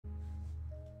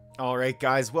Alright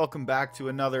guys, welcome back to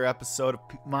another episode of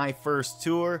My First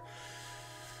Tour.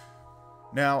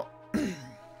 Now,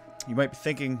 you might be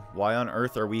thinking, why on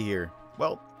earth are we here?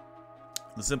 Well,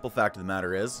 the simple fact of the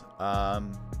matter is,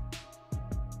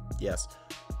 yes,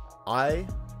 I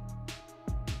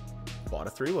bought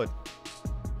a 3-wood.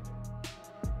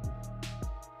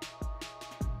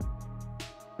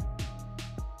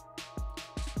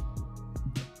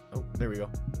 Oh, there we go.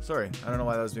 Sorry, I don't know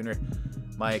why that was doing weird.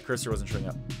 My cursor wasn't showing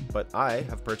up, but I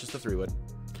have purchased a 3-wood.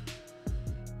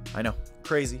 I know,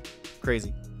 crazy.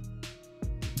 It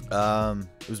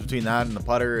was between that and the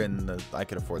putter, and I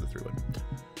could afford the 3-wood.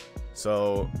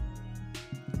 So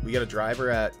we get a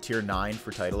driver at tier 9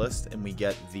 for Titleist, and we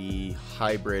get the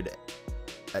hybrid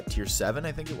at tier 7,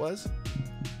 I think it was.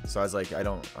 So I was like, I'm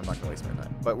not gonna waste my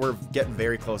time. But we're getting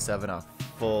very close to having a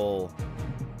full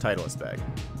Titleist bag,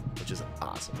 which is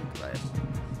awesome. I am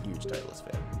a huge Titleist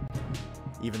fan.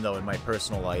 Even though in my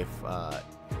personal life,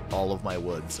 all of my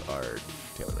woods are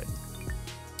tailor-made.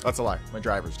 That's a lie. My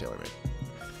driver's tailor-made.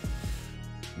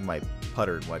 My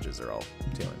putter and wedges are all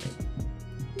tailor-made.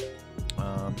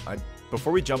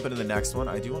 Before we jump into the next one,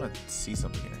 I do want to see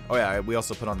something here. Oh yeah, we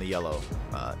also put on the yellow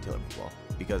tailor-made wall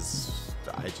because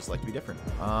I just like to be different.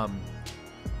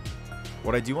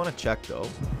 What I do want to check though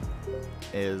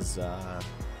is I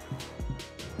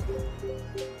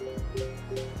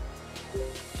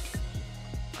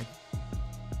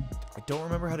don't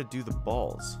remember how to do the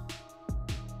balls.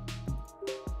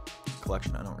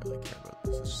 Collection, I don't really care about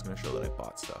this. It's just going to show that I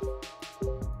bought stuff.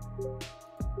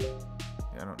 Yeah,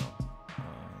 I don't know.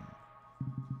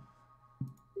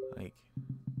 Like,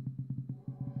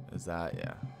 is that,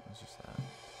 yeah, it's just that.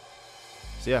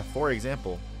 So yeah, for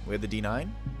example, we have the D9.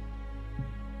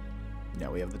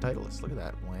 Now we have the Titleist. Look at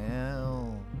that.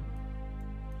 Wow.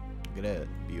 Look at it.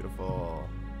 Beautiful.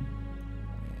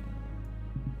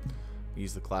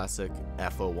 Use the classic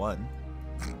F01.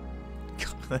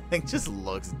 That thing just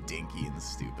looks dinky and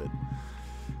stupid.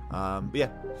 But yeah.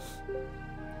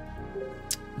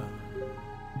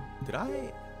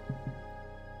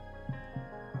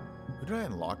 Who did I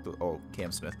unlock the... Oh,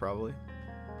 Cam Smith probably.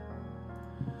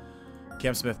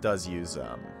 Cam Smith does use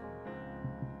an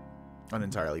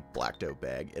entirely blacked out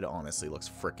bag. It honestly looks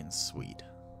freaking sweet.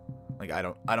 Like I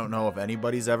don't know if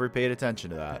anybody's ever paid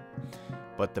attention to that,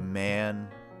 but the man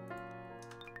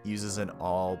uses an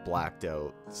all blacked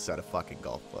out set of fucking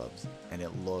golf clubs, and it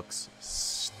looks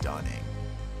stunning.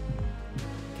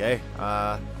 Okay,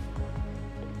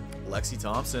 Lexi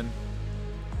Thompson.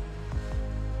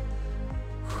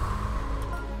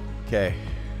 Okay,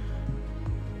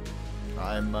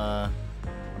 I'm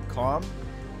calm.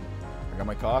 I got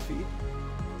my coffee.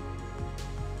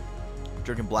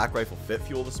 Drinking Black Rifle Fit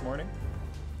Fuel this morning.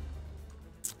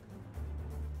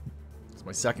 It's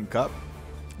my second cup.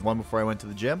 One before I went to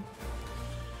the gym.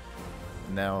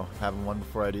 Now having one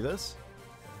before I do this.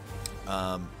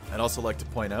 I'd also like to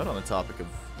point out on the topic of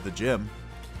the gym,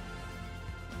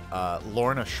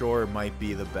 Lorna Shore might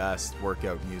be the best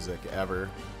workout music ever.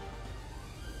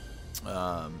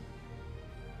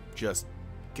 Just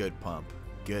good pump,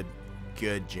 good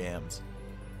jams.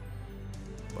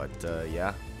 But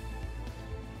yeah.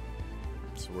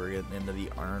 So we're getting into the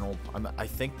Arnold. I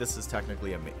think this is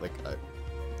technically a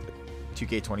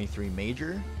 2K23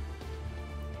 major.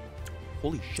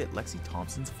 Holy shit, Lexi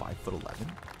Thompson's 5'11". What?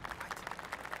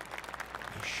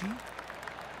 Is she?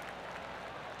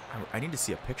 I need to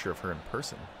see a picture of her in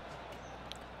person.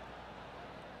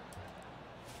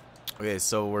 Okay,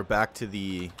 so we're back to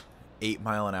the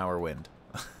 8-mile-an-hour wind.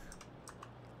 I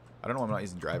don't know why I'm not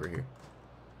using driver here.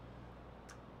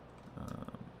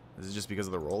 Is it just because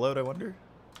of the rollout, I wonder?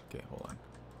 Okay, hold on.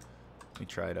 Let me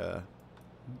try to...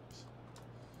 Oops.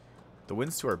 The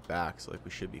wind's to our back, so like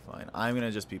we should be fine. I'm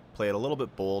gonna just play it a little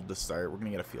bit bold to start. We're gonna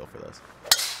get a feel for this.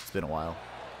 It's been a while.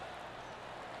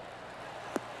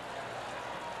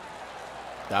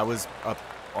 That was a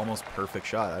almost perfect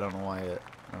shot. I don't know why it.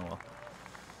 Oh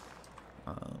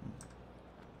well.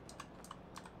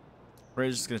 We're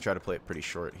just gonna try to play it pretty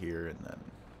short here, and then,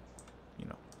 you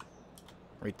know,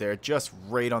 right there, just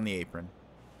right on the apron.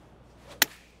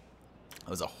 That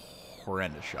was a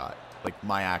horrendous shot. Like,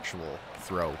 my actual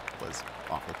throw was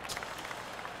awful.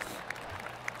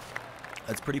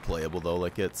 That's pretty playable, though.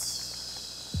 Like,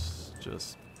 it's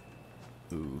just...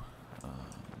 Ooh.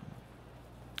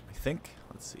 I think...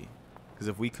 Let's see. Because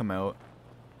if we come out...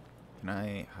 Can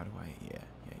I... How do I...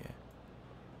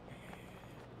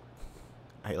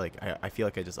 Yeah. I feel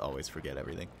like I just always forget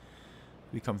everything.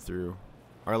 We come through...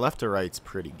 Our left to right's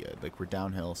pretty good. Like, we're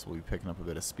downhill, so we'll be picking up a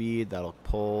bit of speed. That'll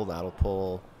pull.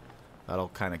 That'll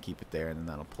kind of keep it there, and then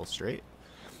that'll pull straight.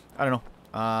 I don't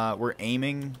know. We're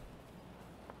aiming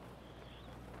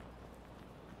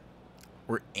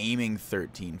We're aiming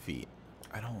 13 feet.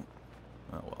 I don't...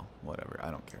 Oh, well, whatever.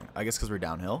 I don't care. I guess because we're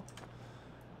downhill.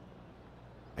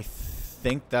 I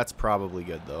think that's probably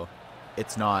good, though.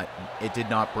 It's not... It did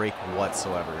not break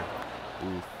whatsoever.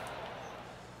 Oof.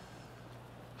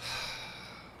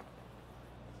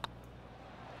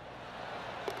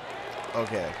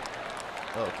 Okay.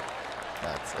 Okay.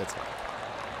 It's fine.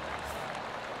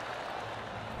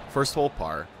 First hole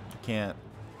par. You can't...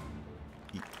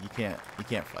 You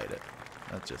can't fight it.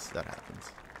 That happens.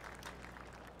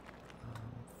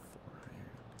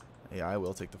 Yeah, I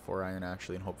will take the 4-iron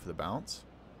actually and hope for the bounce.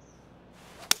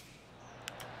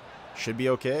 Should be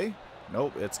okay.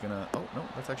 Nope, it's gonna... Oh, no,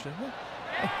 that's actually... Oh, look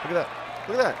at that.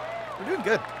 Look at that. We're doing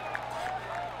good.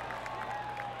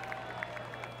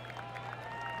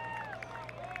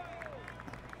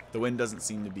 The wind doesn't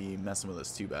seem to be messing with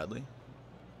us too badly.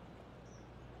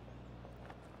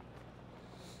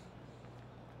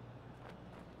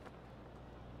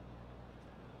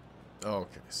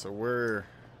 Okay, so we're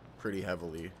pretty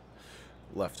heavily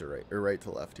left to right, or right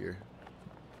to left here.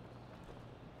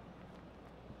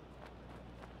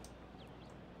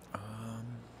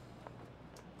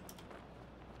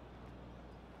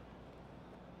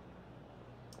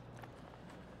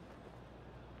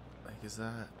 Like, is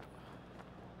that...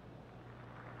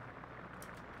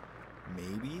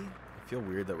 Maybe? I feel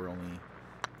weird that we're only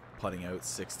putting out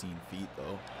 16 feet, though.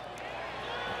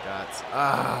 Like that's...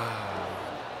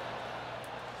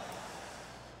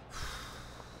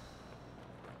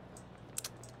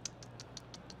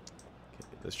 Okay,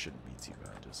 this shouldn't be too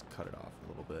bad. Just cut it off a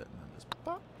little bit and then just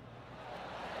pop.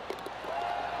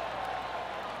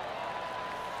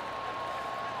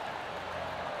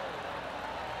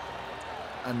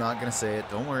 I'm not gonna say it.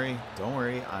 Don't worry. Don't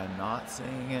worry. I'm not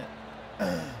saying it.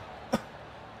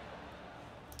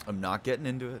 I'm not getting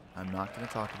into it. I'm not going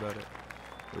to talk about it.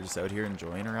 We're just out here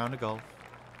enjoying a round of golf.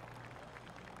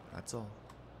 That's all.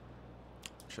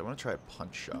 Actually, I want to try a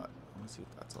punch shot. Let me see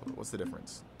what that's all. What's the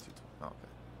difference? Oh,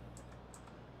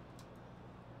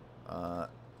 okay.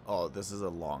 Oh, this is a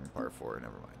long par 4.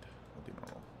 Never mind. We'll do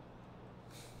normal.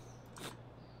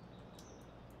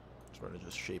 Try to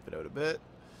just shape it out a bit.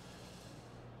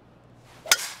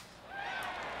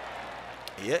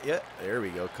 Yeah, there we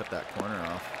go. Cut that corner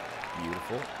off.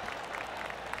 Beautiful. Okay.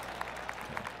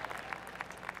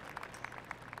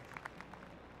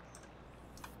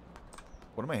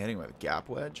 What am I hitting with? Gap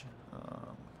wedge?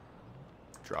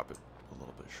 Drop it a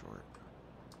little bit short.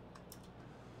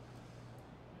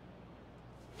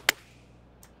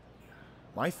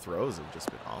 My throws have just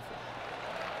been awful.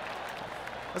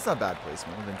 That's not bad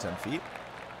placement within 10 feet.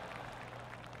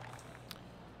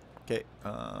 Okay,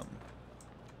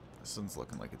 this one's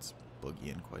looking like it's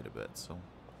boogieing quite a bit, so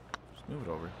just move it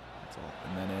over. That's all.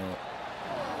 And then it...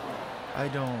 I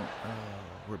don't...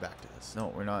 we're back to this. No,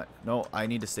 we're not. No, I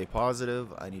need to stay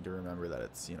positive. I need to remember that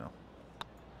it's, you know,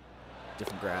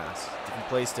 different grass. Different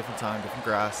place, different time, different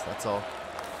grass. That's all.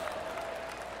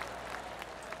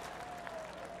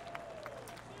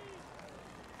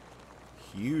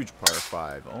 Huge par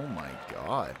 5. Oh my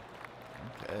god.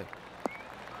 Okay.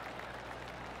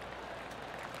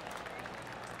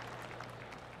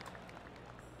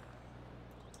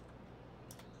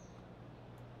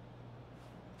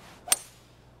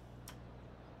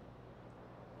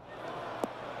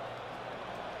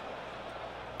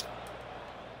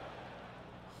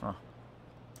 Huh.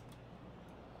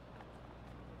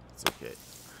 It's okay.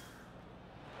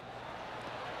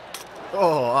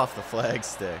 Oh, off the flag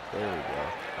stick. There we go.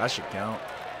 That should count.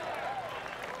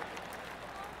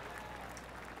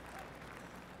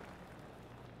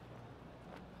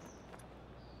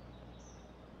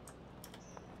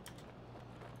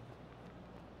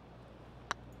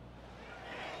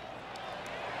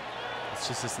 It's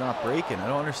just, it's not breaking. I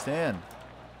don't understand.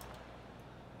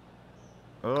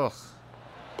 Ugh.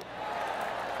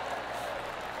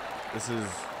 This is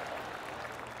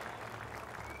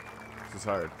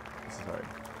hard. This is hard.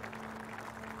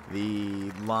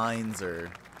 The lines are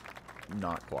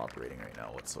not cooperating right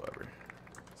now whatsoever.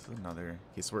 This is another...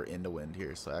 Okay, so we're into wind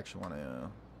here, so I actually want to...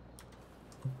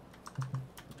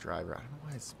 driver. I don't know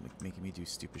why it's making me do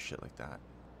stupid shit like that.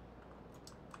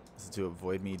 Is it to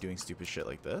avoid me doing stupid shit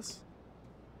like this?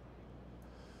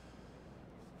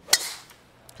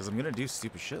 Because I'm going to do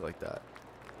stupid shit like that.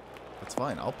 That's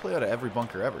fine. I'll play out of every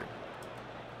bunker ever.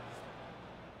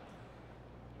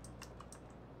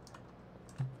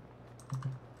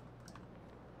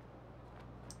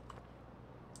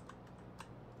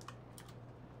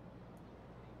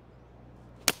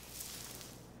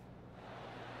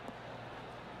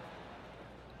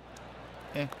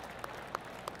 Eh.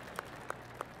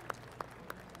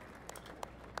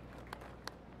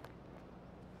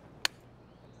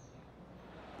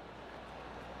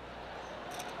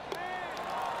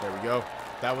 There we go.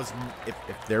 That was... If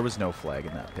there was no flag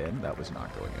in that pin, that was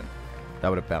not going in. That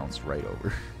would have bounced right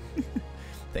over.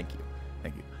 Thank you.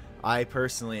 Thank you. I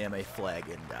personally am a flag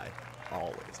in guy.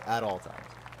 Always. At all times.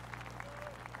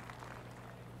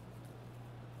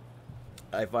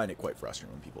 I find it quite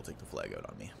frustrating when people take the flag out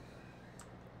on me.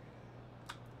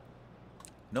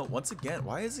 No, once again,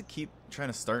 why does it keep trying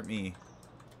to start me?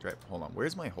 Hold on,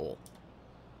 where's my hole?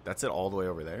 That's it all the way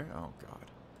over there? Oh, God.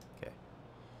 Okay.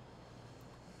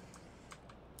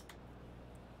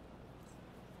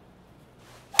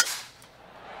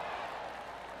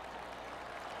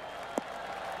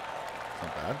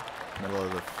 Not bad. Middle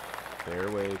of the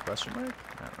fairway question mark?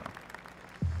 I don't know.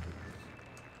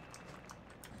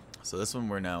 So this one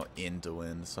we're now into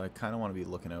wind, so I kind of want to be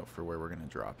looking out for where we're going to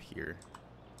drop here.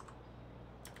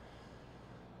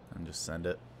 And just send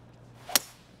it.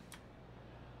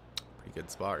 Pretty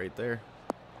good spot right there.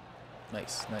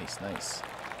 Nice, nice, nice.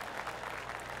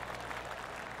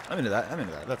 I'm into that. I'm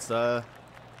into that. That's a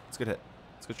good hit.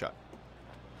 It's a good shot.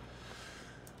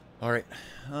 All right.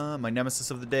 My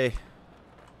nemesis of the day.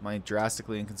 My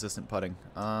drastically inconsistent putting.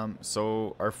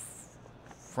 So our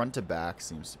front to back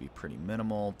seems to be pretty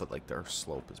minimal, but like their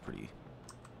slope is pretty...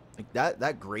 Like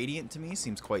that gradient to me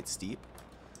seems quite steep.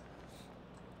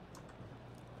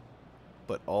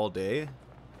 But all day,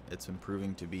 it's been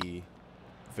proving to be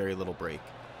very little break.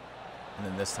 And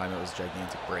then this time it was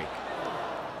gigantic break.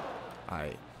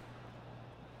 I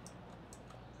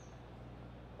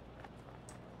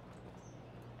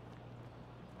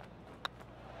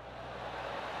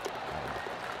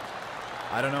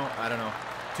don't know. I don't know.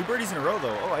 2 birdies in a row,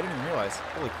 though. Oh, I didn't even realize.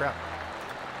 Holy crap.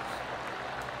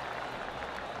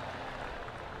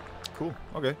 Cool.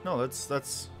 Okay. No,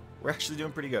 that's... We're actually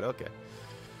doing pretty good. Okay.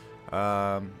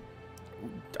 I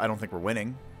don't think we're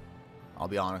winning. I'll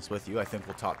be honest with you. I think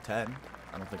we'll top 10.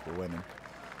 I don't think we're winning.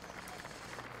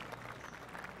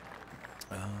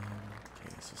 Okay,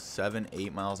 so 7,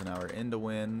 8 miles an hour into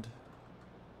wind.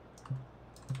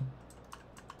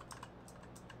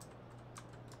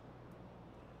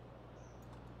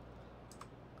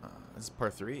 This is par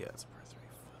 3? Yeah, it's a par 3.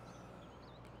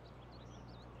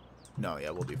 No,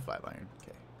 yeah, we'll do 5 iron.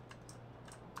 Okay.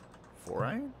 4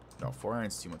 iron? No, 4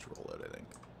 iron's too much rollout, I think.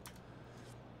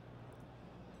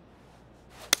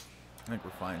 I think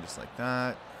we're fine just like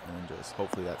that. And then just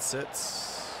hopefully that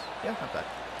sits. Yeah, not bad.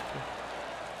 Cool.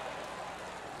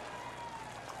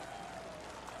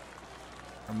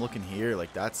 I'm looking here,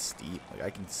 like that's steep. Like I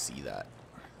can see that.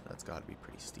 That's got to be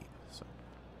pretty steep. So.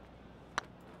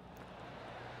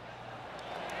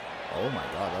 Oh my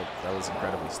god, that was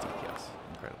incredibly steep, yes.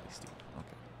 Incredibly steep.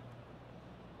 Okay.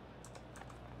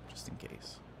 Just in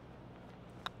case.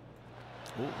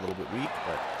 Oh, a little bit weak,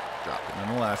 but dropped it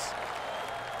nonetheless.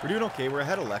 We're doing okay. We're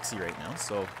ahead of Lexi right now,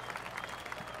 so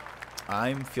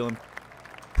I'm feeling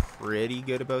pretty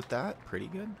good about that. Pretty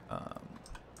good. I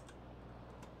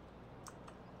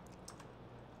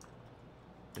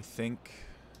think...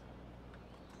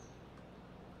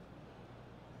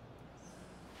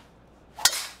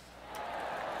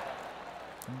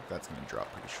 that's going to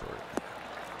drop pretty short.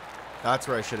 That's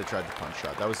where I should have tried the punch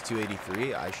shot. That was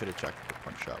 283. I should have checked what the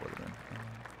punch shot would have been.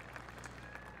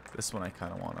 This one I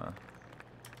kind of want to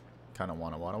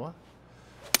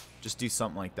just do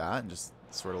something like that and just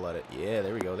sort of let it. Yeah,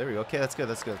 there we go. There we go. Okay, that's good.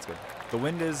 That's good. That's good. The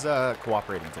wind is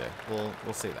cooperating today.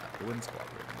 We'll say that. The wind's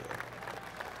cooperating today.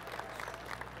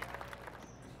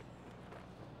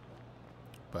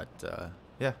 But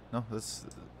yeah, no, this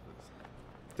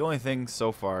the only thing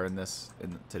so far in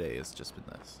today has just been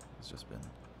this. It's just been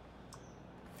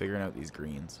figuring out these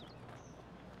greens.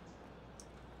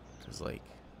 Cause like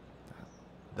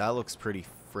that looks pretty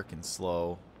freaking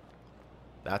slow.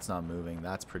 That's not moving.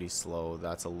 That's pretty slow.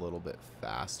 That's a little bit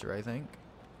faster, I think.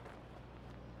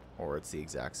 Or it's the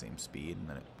exact same speed, and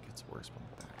then it gets worse on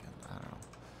the back end. I don't know.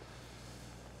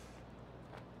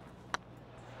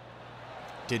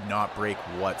 Did not break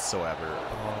whatsoever.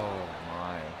 Oh,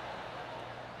 my.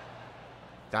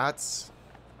 That's...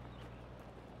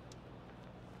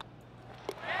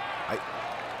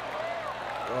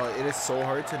 it is so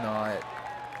hard to not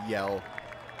yell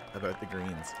about the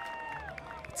greens.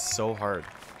 It's so hard.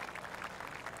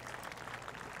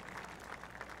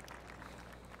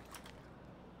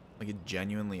 Like it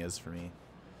genuinely is for me.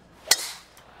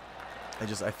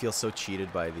 I feel so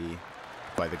cheated by the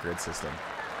grid system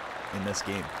in this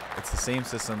game. It's the same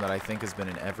system that I think has been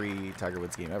in every Tiger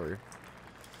Woods game ever.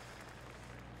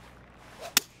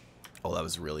 Oh, that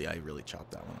was I really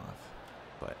chopped that one off.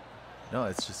 But no,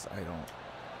 it's just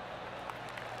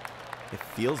it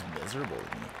feels miserable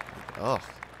to me. Like, ugh.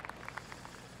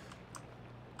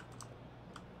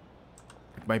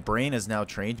 my brain has now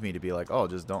trained me to be like, oh,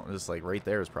 just like right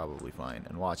there is probably fine.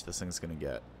 And watch, this thing's gonna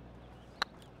get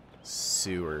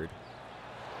sewered.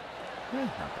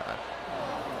 Not bad.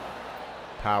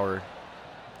 Power.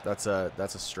 That's a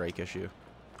strike issue.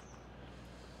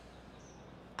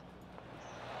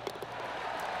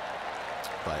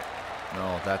 But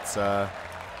no, that's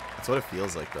what it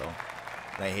feels like though.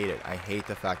 And I hate it. I hate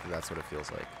the fact that that's what it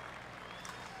feels like.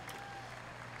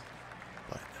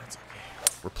 But that's okay.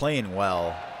 We're playing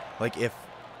well. Like if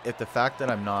the fact that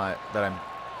I'm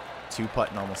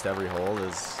 2-putting almost every hole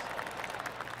is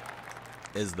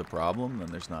the problem, then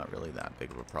there's not really that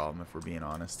big of a problem if we're being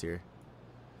honest here.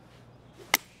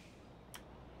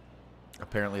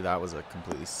 Apparently that was a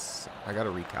completely... I gotta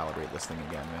recalibrate this thing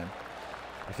again, man.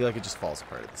 I feel like it just falls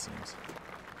apart at the seams.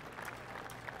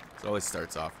 It always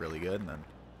starts off really good and then...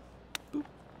 Boop.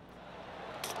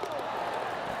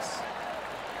 Nice.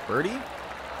 Birdie?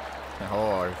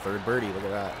 Oh, our third birdie. Look at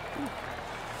that. Ooh.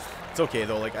 It's okay,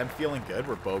 though. Like, I'm feeling good.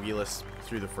 We're bogeyless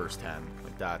through the first 10.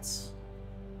 Like, that's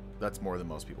more than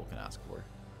most people can ask for.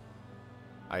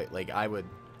 I would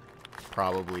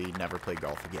probably never play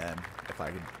golf again if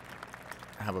I could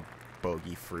have a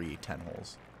bogey-free 10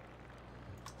 holes.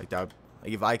 Like, that would,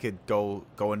 like, if I could go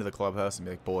into the clubhouse and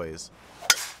be like, boys,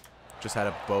 just had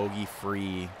a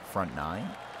bogey-free front 9,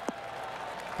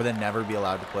 but then never be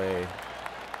allowed to play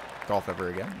golf ever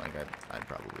again, like, I'd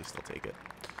probably still take it.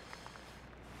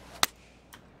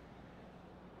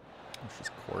 Oh,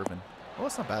 she's Corbin. Oh,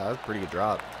 that's not bad. That's a pretty good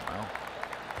drop. Wow.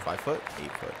 5 foot?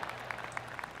 8 foot.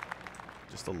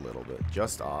 Just a little bit.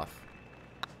 Just off.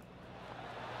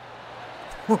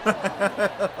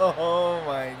 Oh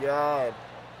my god.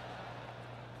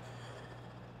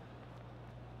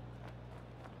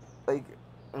 Like,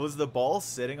 was the ball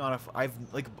sitting on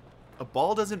a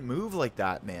ball doesn't move like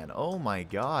that, man. Oh my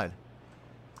god.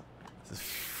 This is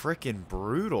freaking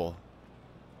brutal.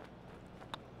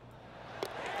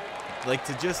 Like,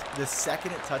 to just, the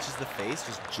second it touches the face,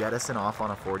 just jettison off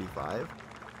on a 45.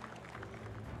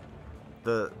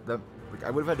 I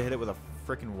would have had to hit it with a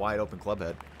freaking wide open club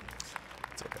head.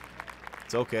 It's okay.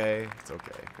 It's okay. It's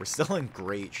okay. We're still in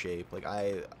great shape. Like,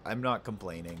 I'm not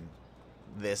complaining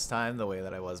this time the way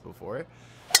that I was before.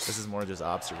 This is more just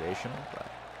observational,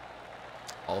 but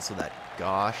also that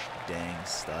gosh dang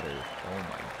stutter. Oh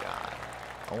my god.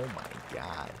 Oh my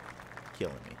god.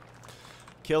 Killing me.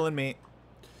 Killing me.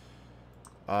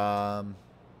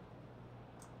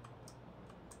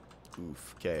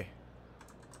 Oof. Okay.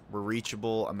 We're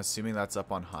reachable. I'm assuming that's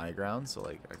up on high ground, so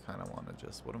like I kind of want to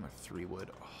just... What am I? 3-wood?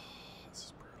 Oh, this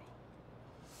is brutal.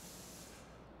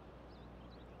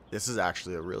 This is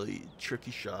actually a really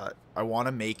tricky shot. I want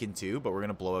to make in 2, but we're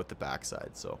gonna blow out the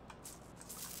backside. So.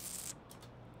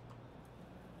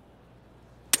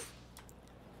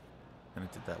 And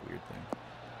it did that weird thing.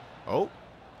 Oh.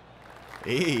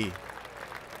 Hey.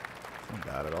 Not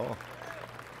bad at all.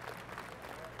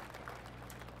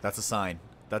 That's a sign.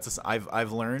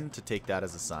 I've learned to take that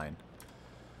as a sign.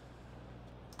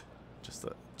 Just a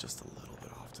little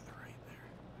bit off to the right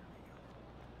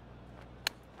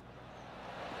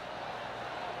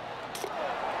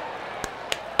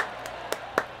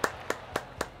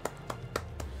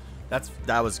there.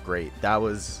 That was great. That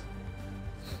was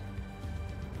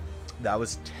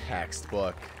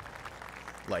textbook,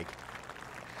 like,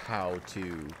 how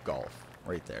to golf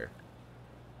right there.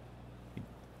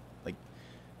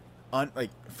 Like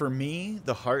for me,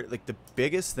 the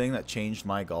biggest thing that changed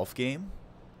my golf game,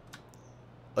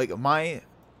 like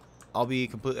I'll be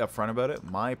completely upfront about it.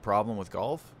 My problem with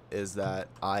golf is that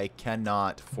I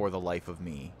cannot, for the life of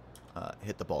me,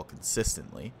 hit the ball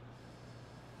consistently.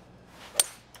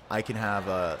 I can have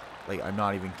I'm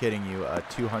not even kidding you, a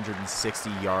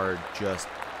 260-yard just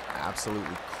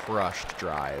absolutely crushed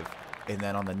drive, and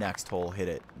then on the next hole hit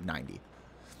it 90.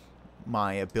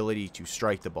 My ability to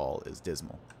strike the ball is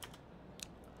dismal.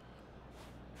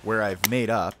 Where I've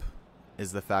made up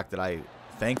is the fact that I,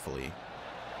 thankfully,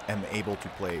 am able to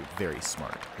play very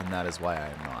smart, and that is why I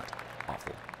am not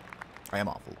awful. I am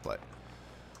awful, but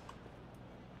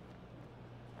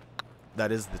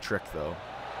that is the trick, though,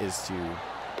 is to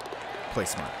play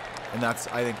smart. And that's,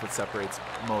 I think, what separates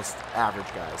most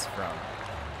average guys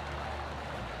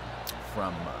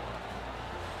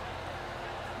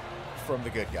from the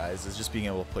good guys, is just being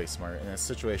able to play smart. In a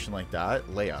situation like that,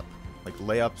 layup. Like,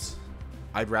 layups,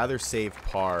 I'd rather save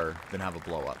par than have a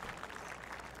blow up,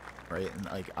 right? And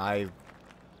like, I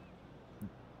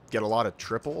get a lot of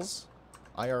triples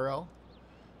IRL.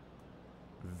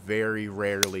 Very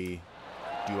rarely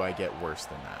do I get worse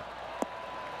than that.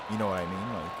 You know what I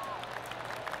mean?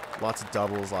 Like, lots of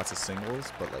doubles, lots of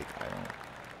singles, but like, I don't,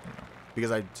 you know.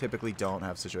 Because I typically don't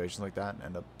have situations like that and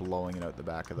end up blowing it out the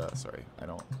back of the... Sorry, I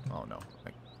don't... Oh, no.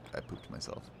 I pooped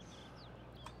myself.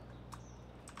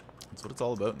 That's what it's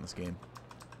all about in this game.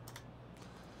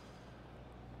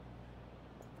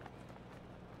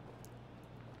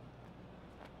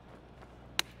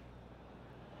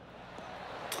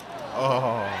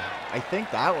 Oh, I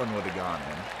think that one would have gone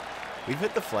in. We've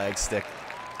hit the flag stick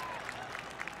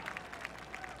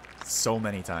so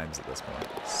many times at this point.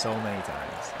 So many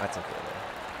times. That's okay,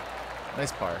 though.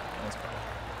 Nice par. Nice par.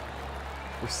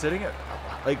 We're sitting at...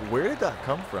 Like, where did that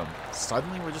come from?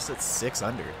 Suddenly we're just at 6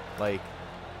 under. Like...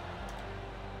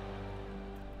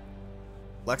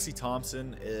 Lexi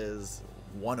Thompson is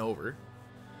 1 over.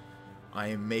 I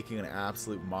am making an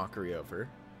absolute mockery of her.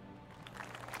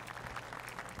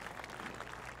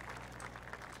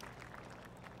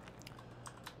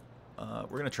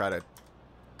 We're going to try to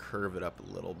curve it up a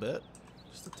little bit.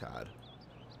 Just a tad.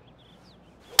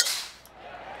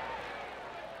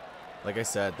 Like I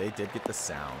said, they did get the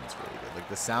sounds really good. Like,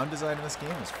 the sound design in this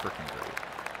game is freaking great.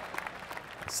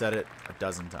 I've said it a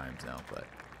dozen times now, but...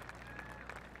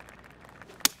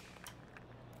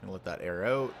 I'm going to let that air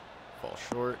out. Fall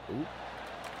short. Ooh.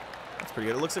 That's pretty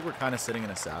good. It looks like we're kind of sitting in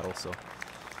a saddle, so...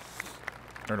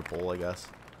 Or in a pole, I guess.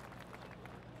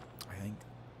 I think.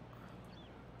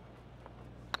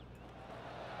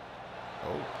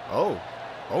 Oh. Oh.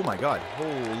 Oh my god.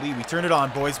 Holy, we turned it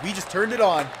on, boys. We just turned it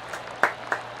on.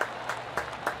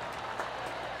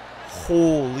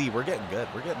 Holy, we're getting good.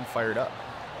 We're getting fired up.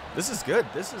 This is good.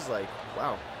 This is like,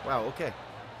 wow. Wow, okay.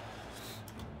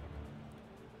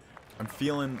 I'm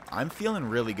feeling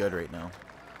really good right now.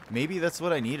 Maybe that's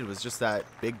what I needed, was just that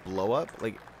big blow up,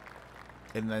 like,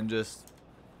 and then just,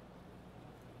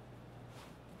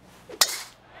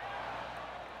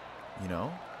 you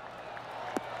know?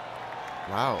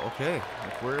 Wow, okay.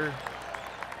 Like, we're...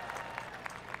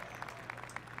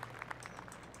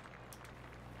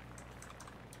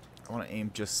 I want to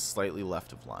aim just slightly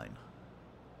left of line,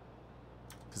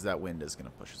 because that wind is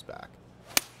going to push us back.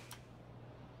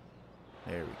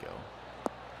 There we go.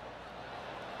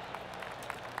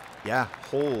 Yeah,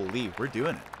 holy, we're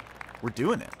doing it. We're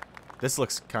doing it. This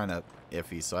looks kind of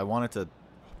iffy, so I want it to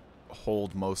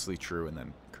hold mostly true and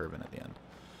then curve in at the end.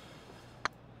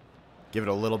 Give it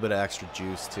a little bit of extra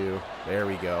juice, too. There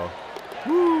we go.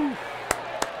 Woo!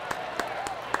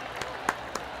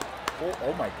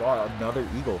 Oh my god, another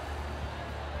eagle.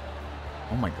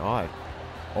 Oh my god.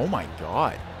 Oh my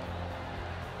god.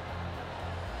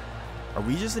 Are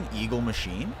we just an eagle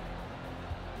machine?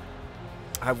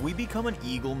 Have we become an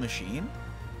eagle machine?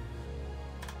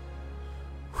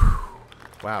 Whew.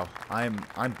 Wow,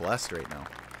 I'm blessed right now.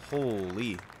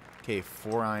 Holy. Okay,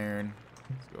 4 iron.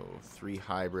 Let's go 3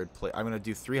 hybrid. Play. I'm gonna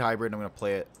do 3 hybrid. And I'm gonna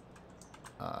play it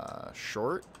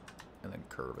short and then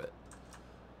curve it.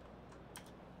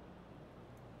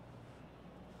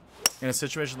 In a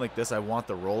situation like this, I want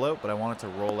the rollout, but I want it to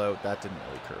roll out. That didn't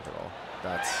really curve at all.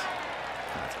 That's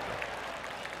okay.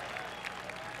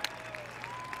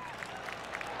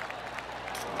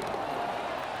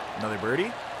 Another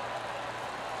birdie.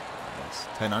 Nice.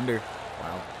 10 under.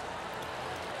 Wow.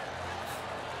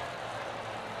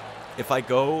 If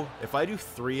I do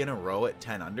 3 in a row at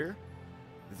 10 under,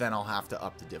 then I'll have to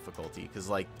up the difficulty. Because,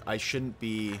 like, I shouldn't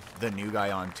be the new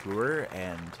guy on tour.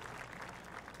 And,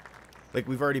 like,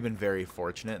 we've already been very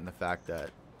fortunate in the fact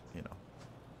that, you know.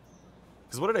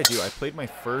 Because what did I do? I played my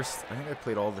first, I think I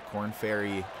played all the Corn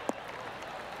Ferry.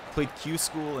 Played Q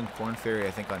School and Corn Ferry,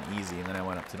 I think, on easy. And then I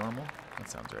went up to normal. That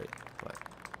sounds right, but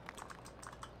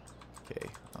okay.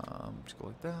 Just go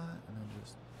like that, and then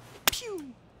just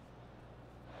pew.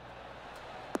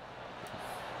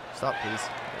 Stop, please.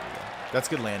 There we go. That's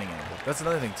good landing angle. That's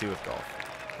another thing too with golf.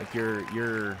 Like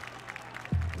your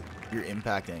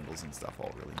impact angles and stuff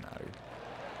all really matter.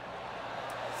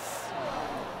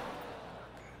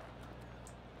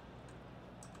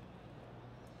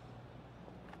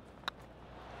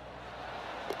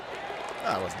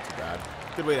 That wasn't too bad.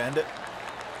 Good way to end it.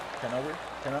 10 over?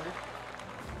 10 under?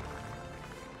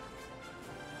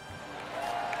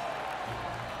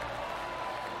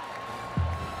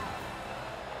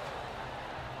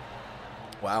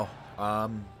 Wow.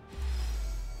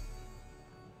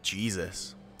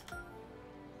 Jesus.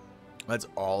 That's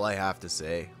all I have to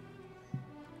say.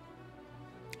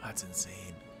 That's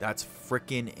insane. That's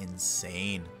freaking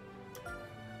insane.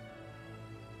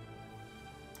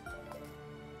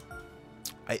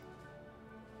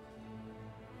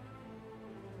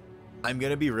 I'm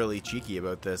gonna be really cheeky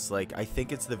about this. Like, I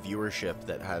think it's the viewership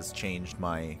that has changed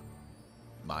my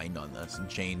mind on this and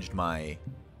changed my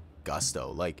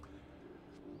gusto. Like,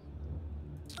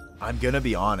 I'm gonna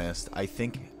be honest. I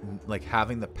think like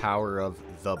having the power of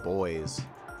the boys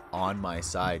on my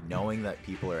side, knowing that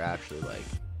people are actually like,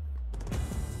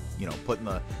 you know,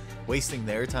 wasting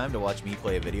their time to watch me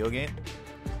play a video game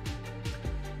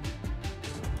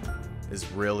is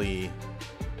really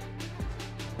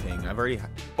I've already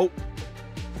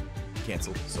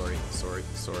canceled. Sorry.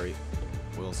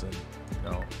 Wilson.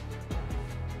 No.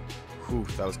 Whew,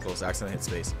 that was close. Accident hit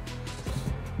space.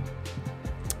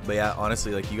 But yeah,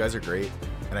 honestly, like, you guys are great,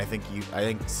 and I think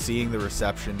seeing the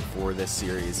reception for this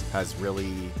series has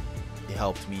really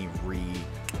helped me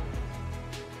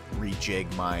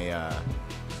rejig my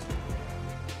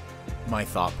my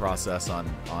thought process on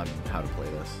how to play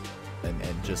this,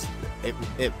 and just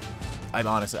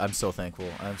I'm so thankful.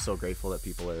 I'm so grateful that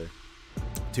people are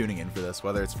tuning in for this,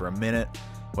 whether it's for a minute,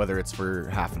 whether it's for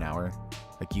half an hour.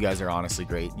 Like, you guys are honestly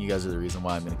great. You guys are the reason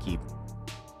why I'm gonna keep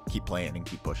playing and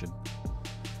keep pushing.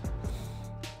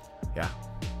 Yeah,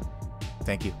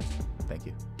 thank you.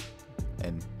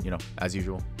 And, you know, as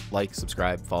usual, like,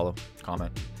 subscribe, follow,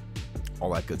 comment, all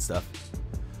that good stuff.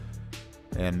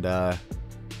 And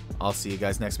I'll see you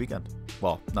guys next weekend.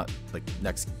 Well, not like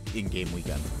next in-game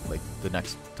weekend, like the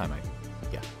next time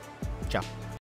yeah. Ciao.